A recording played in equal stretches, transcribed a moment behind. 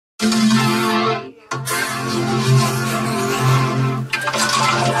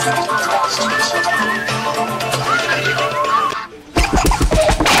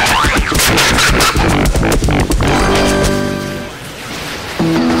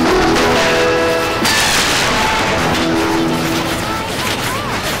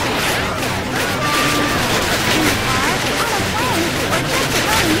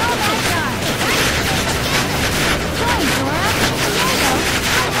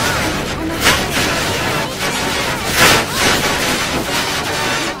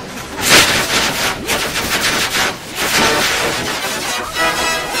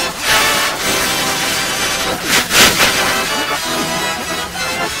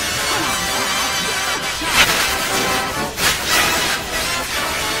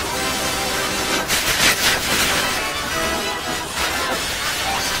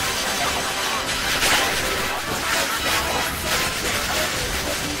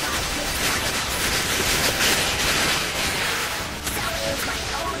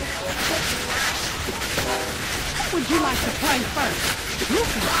Would you like to play first?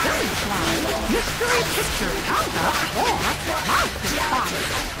 Goofy Silly Slide, Mystery Picture Count-Up, or Monster Spot?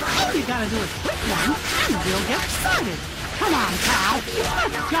 All you gotta do is click one, and we'll get started. Come on, pal,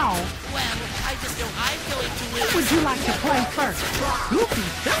 let's go. Well, I just know I'm going to win. Would you like to play first? Goofy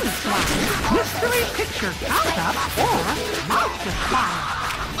Silly Slide, Mystery Picture Count-Up, or Monster Spot?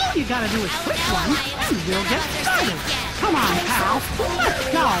 All you gotta do is click one, and we'll get started. Come on, pal, let's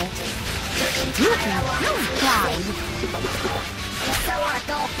go. Goofy Silly Slide.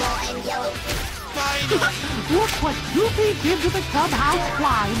 Look what Goofy did to the clubhouse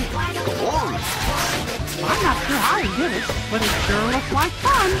slide. I'm not sure how he did it, but it sure looks like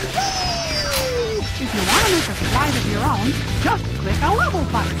fun. If you want to make a slide of your own, just click a level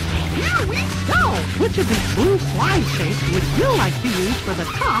button. Here we go! Which of these blue slide shapes would you like to use for the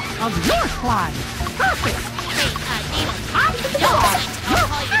top of your slide? Perfect! Hey, Needle. On to the ball! I'll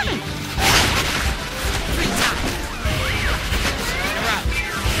call you Needle. 3 times. In a row.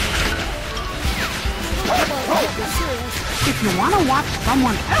 If you want to watch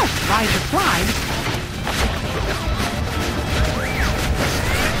someone else ride the slide,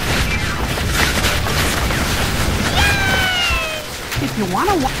 if you want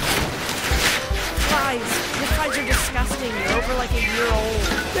to watch... Guys, the slides are disgusting. They're over like a year old.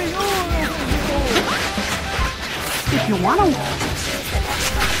 They are over a year old. If you want to...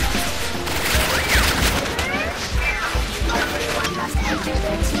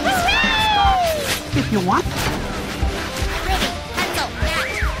 If you want... Ruby, Pencil, Matt,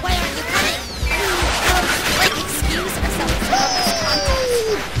 why aren't you coming? Like, excuse ourselves from this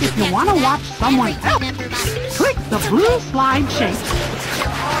contest. If you want to watch someone else, click the blue slide shape.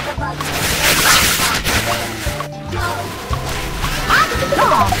 On the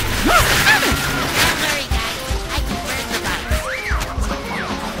dog! Look at it! Don't worry, guys. I can burn the bugs.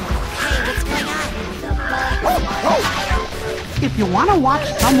 Hey, what's going on? If you want to watch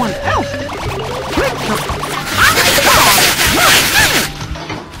someone else, click the... On the dog! Look at it!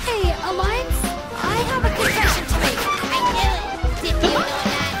 Hey, Alliance, I have a confession to make. I knew it. Didn't you know that?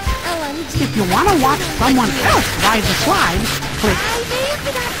 LMG. If you want to watch someone else ride the slide, click... I may have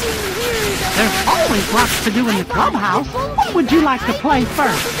been acting weird. There's always lots to do in the clubhouse. What would you like to play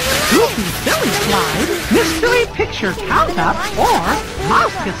first? Goofy Silly Slide, Mystery Picture Count-Up, or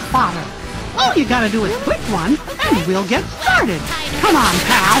Monster Spotter? All you gotta do is click one, and we'll get started. Come on,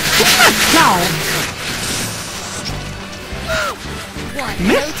 pal, let's go!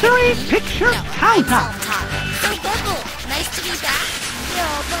 Mystery Picture Count-Up. So, Bubble, nice to be back. Yeah,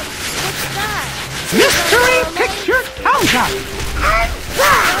 but what's that? Mystery Picture Count-Up.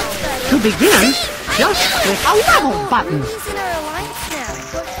 To begin, just click a level button. He's in our Alliance now,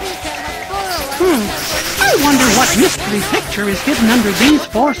 but we can have 4 Alliance. I wonder what mystery picture is hidden under these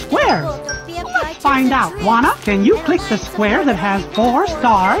 4 squares. Let's find out. Juana, can you click the square that has 4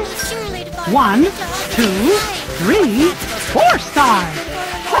 stars? 1, 2, 3, 4 stars.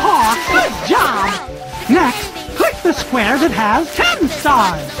 Oh, good job! Next, click the square that has 10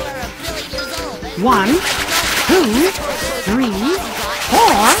 stars. 1, 2, 3,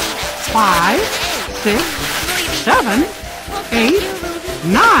 4, 5, 6, 7, 8,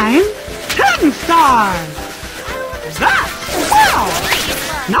 9, 10 stars! That's swell!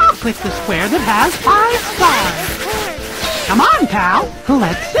 Now click the square that has 5 stars. Come on, pal.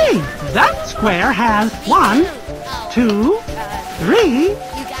 Let's see. That square has 1, 2, 3,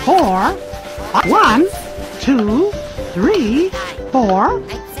 4, 1, 2, 3, 4,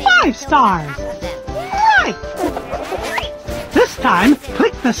 5 stars. Right. This time,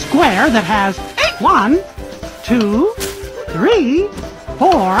 click the square that has 1, 2, 3,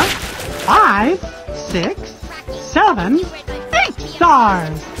 4, 5, 6, 7, 8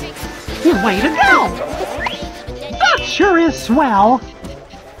 stars. Way to go! That sure is swell. Wow,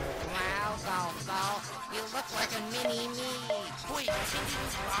 Golfo, you look like a mini-me.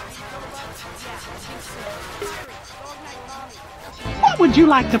 What would you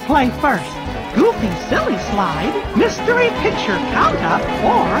like to play first? Goofy Silly Slide, Mystery Picture Count-Up,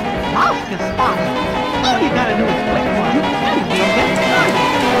 or Lost a Spot? All you gotta do is click one and